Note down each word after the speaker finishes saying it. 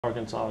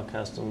Arkansas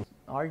Customs.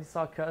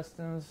 Arkansas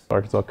Customs.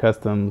 Arkansas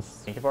Customs.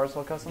 Think of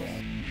Arkansas Customs.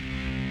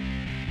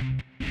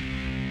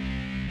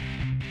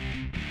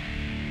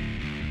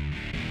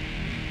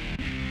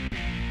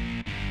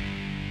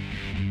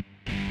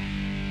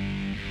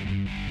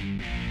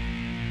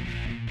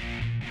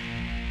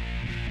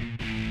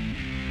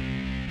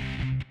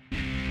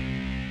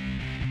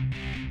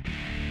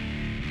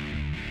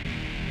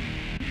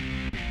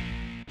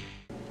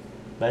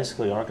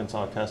 Basically,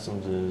 Arkansas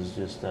Customs is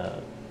just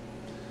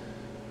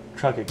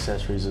truck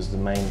accessories is the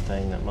main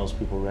thing that most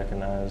people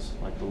recognize,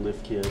 like the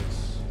lift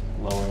kits,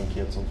 lowering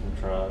kits on some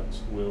trucks,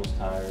 wheels,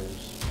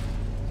 tires.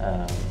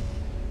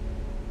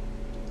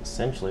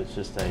 Essentially, it's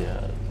just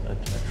a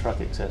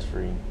truck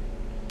accessory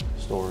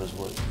store is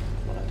what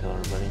I tell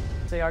everybody.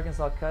 Say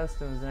Arkansas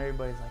Customs and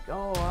everybody's like,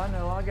 oh, I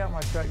know, I got my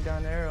truck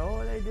down there.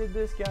 Oh, they did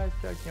this guy's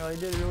truck. You know, they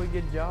did a really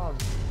good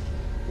job.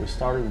 We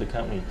started the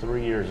company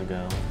 3 years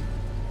ago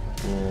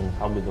in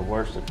probably the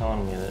worst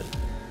economy that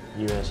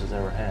the U.S. has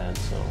ever had.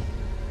 So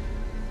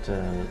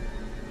to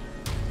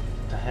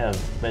have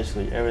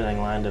basically everything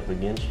lined up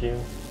against you,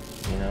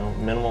 you know,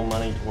 minimal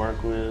money to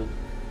work with,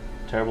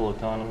 terrible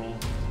economy,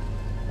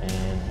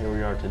 and here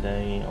we are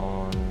today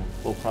on,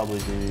 we'll probably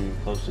do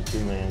close to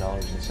 $2 million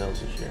in sales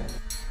this year.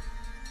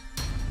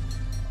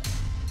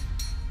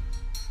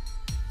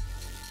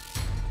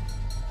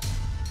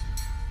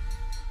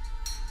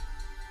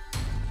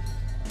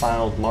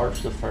 Filed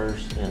March the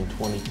 1st in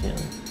 2010.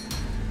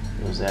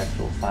 It was the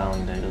actual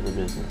filing date of the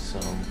business, so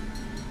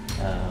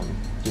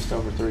just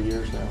over 3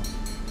 years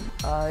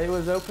now. It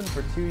was open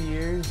for 2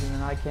 years, and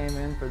then I came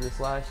in for this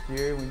last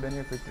year. We've been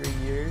here for 3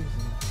 years,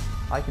 and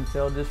I can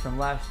tell just from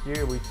last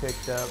year we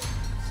picked up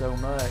so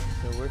much,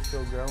 so we're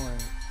still growing.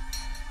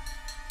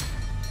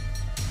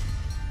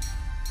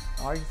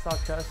 Arkansas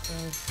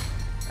Customs,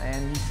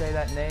 and you say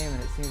that name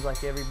and it seems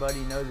like everybody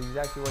knows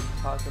exactly what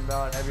you're talking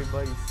about.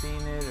 Everybody's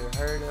seen it or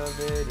heard of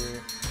it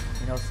or,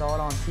 you know, saw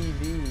it on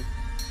TV.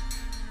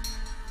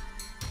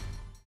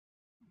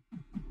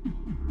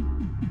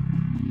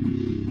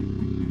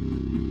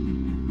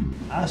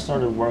 I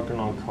started working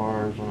on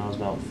cars when I was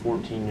about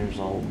 14 years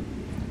old.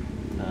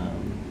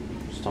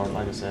 Start,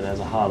 like I said, as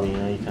a hobby. You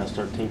know, you kind of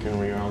start tinkering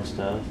with your own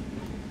stuff.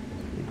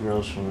 It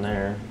grows from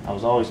there. I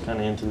was always kind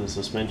of into the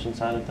suspension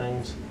side of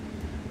things.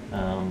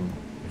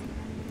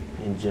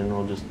 In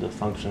general, just the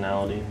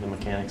functionality, the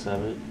mechanics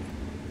of it,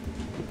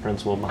 the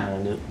principle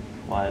behind it,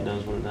 why it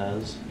does what it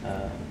does.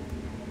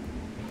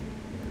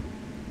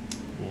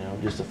 You know,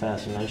 just a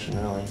fascination,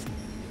 really.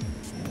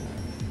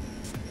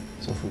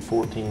 So from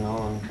 14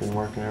 on, been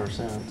working ever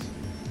since.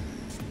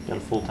 Got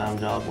a full-time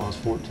job when I was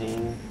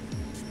 14.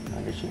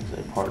 I guess you can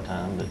say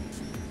part-time, but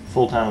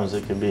full-time as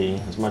it could be,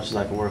 as much as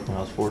I could work when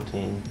I was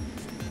 14,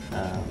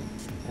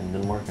 and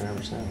been working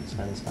ever since.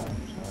 So,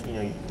 you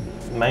know,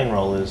 the main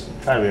role is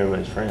try to be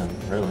everybody's friend,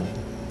 really.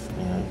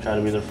 You know, try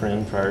to be their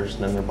friend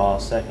first, then their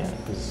boss second.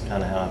 This is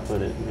kind of how I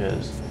put it,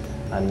 because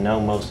I know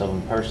most of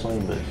them personally,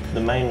 but the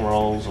main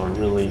roles are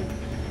really,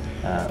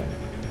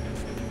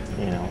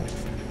 you know,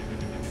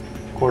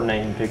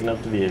 coordinating, picking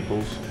up the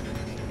vehicles,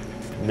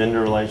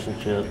 vendor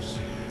relationships,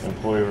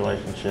 employee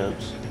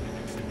relationships,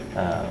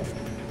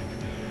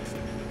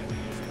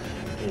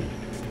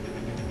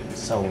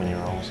 so many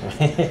roles.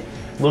 A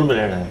little bit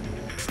of everything.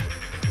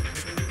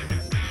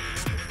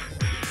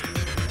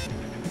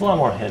 There's a lot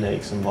more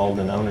headaches involved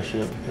in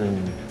ownership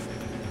than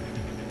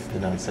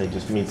I'd say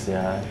just meets the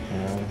eye. You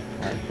know,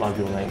 like a lot of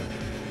people think,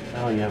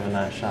 oh, you have a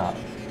nice shop.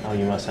 Oh,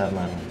 you must have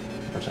money,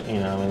 or something.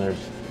 You know, I mean,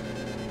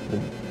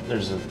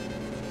 there's a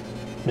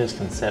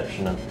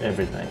misconception of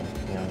everything.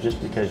 You know,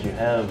 just because you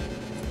have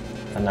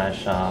a nice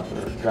shop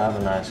or drive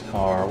a nice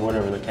car or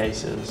whatever the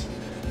case is,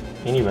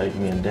 anybody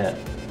can be in debt.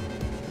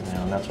 You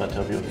know, and that's what I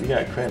tell people, if you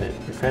got credit,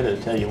 your credit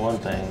will tell you one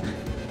thing,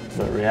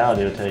 but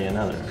reality will tell you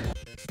another.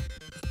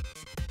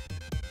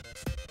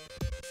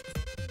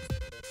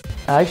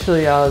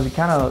 Actually, I was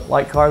kind of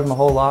like cars my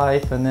whole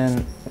life, and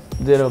then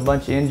did a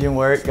bunch of engine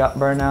work, got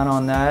burned out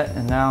on that,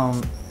 and now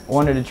I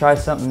wanted to try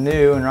something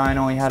new, and Ryan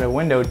only had a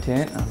window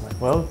tint. I was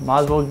like, well,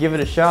 might as well give it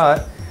a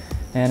shot,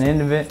 and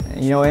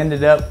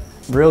ended up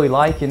really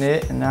liking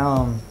it, and now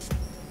I'm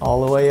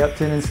all the way up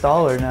to an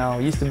installer now. I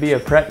used to be a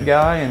prep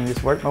guy and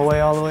just worked my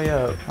way all the way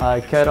up. I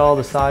cut all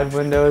the side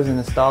windows and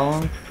install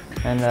them,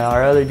 and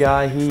our other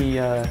guy, he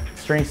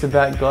shrinks the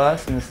back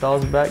glass and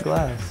installs the back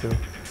glass. So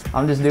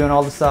I'm just doing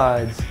all the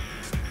sides,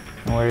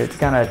 and where it's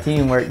kind of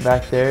teamwork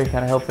back there,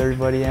 kind of help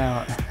everybody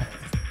out.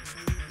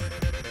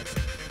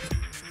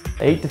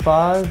 8 to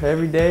 5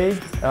 every day.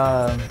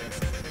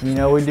 You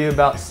know, we do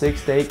about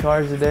 6 to 8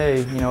 cars a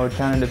day. You know,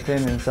 kind of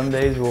depending. Some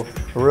days we're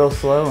real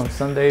slow, and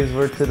some days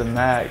we're to the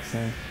max.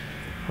 And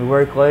we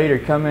work late or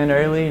come in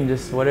early, and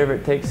just whatever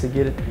it takes to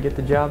get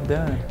the job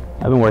done.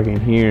 I've been working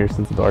here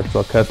since the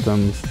Arkansas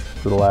Customs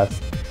for the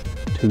last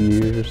 2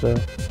 years or so.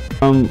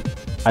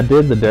 I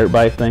did the dirt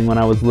bike thing when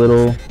I was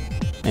little,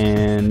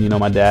 and you know,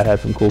 my dad had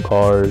some cool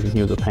cars, and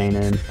he was a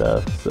painter and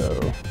stuff. So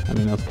I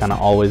mean, I was kind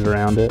of always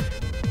around it.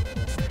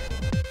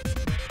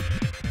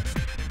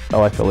 I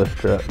like to lift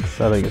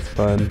trucks. I think it's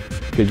fun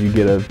because you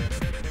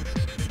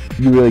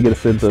really get a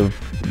sense of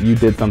you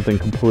did something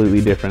completely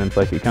different. It's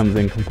like it comes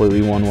in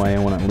completely one way,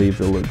 and when it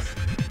leaves, it looks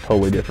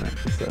totally different.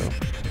 So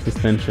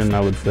suspension, I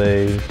would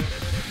say,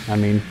 I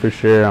mean, for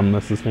sure, I'm the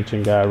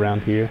suspension guy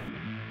around here.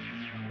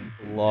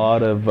 A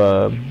lot of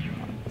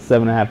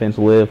 7.5-inch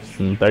lifts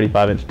and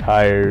 35-inch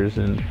tires,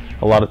 and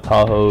a lot of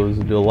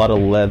Tahoes. Do a lot of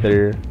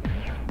leather,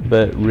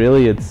 but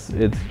really, it's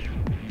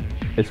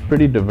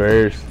pretty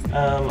diverse.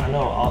 I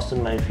know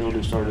Austin Mayfield,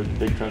 who started the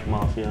Big Truck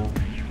Mafia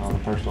on a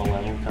personal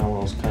level, kind of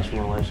one of those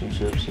customer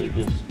relationships that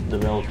just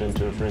developed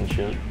into a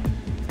friendship.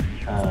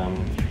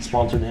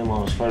 Sponsored him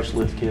on his first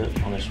lift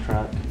kit on his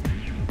truck,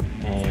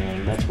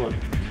 and that's what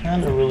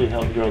kind of really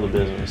helped grow the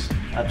business.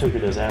 I took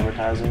it as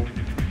advertising,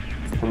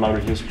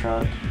 promoted his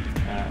truck.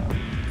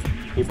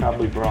 He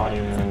probably brought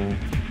in,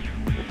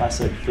 if I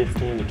said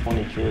 15 to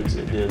 20 kids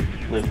that did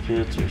lift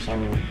kits or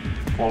some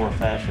form or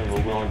fashion of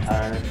a wheel and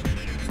tire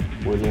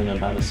within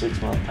about a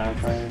 6-month time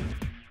frame.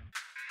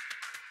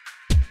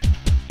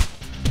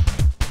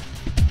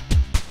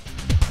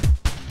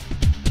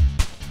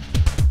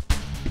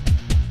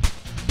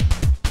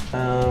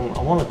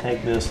 I want to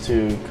take this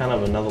to kind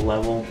of another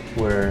level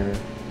where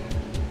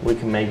we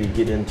can maybe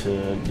get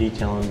into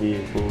detailing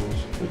vehicles.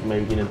 We can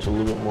maybe get into a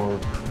little bit more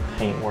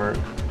paint work.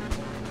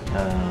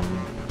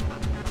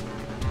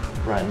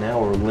 Right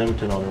now we're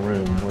limited on the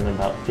room. We're in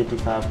about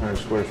 5,500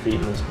 square feet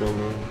in this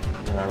building,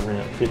 and I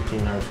rent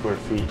 1,500 square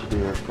feet to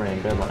do our spray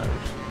and bed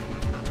liners.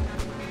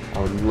 I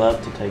would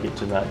love to take it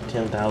to about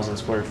 10,000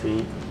 square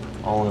feet,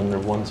 all under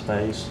one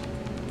space,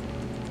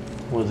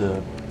 with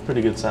a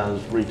pretty good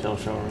sized retail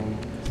showroom.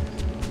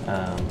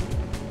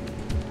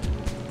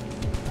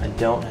 I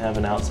don't have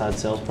an outside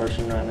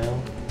salesperson right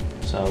now,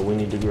 so we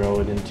need to grow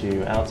it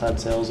into outside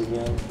sales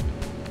again,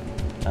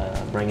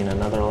 bring in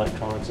another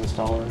electronics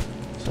installer.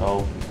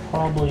 So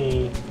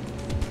probably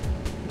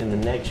in the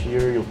next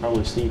year, you'll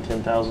probably see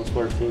 10,000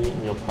 square feet,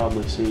 and you'll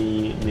probably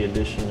see the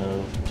addition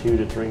of 2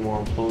 to 3 more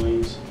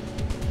employees.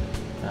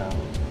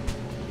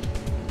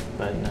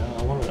 But no,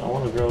 I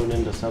want to grow it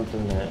into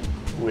something that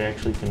we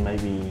actually can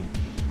maybe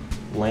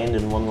land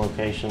in one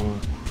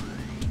location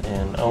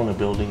and own a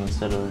building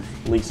instead of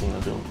leasing a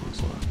building.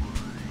 So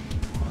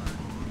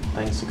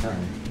things to come.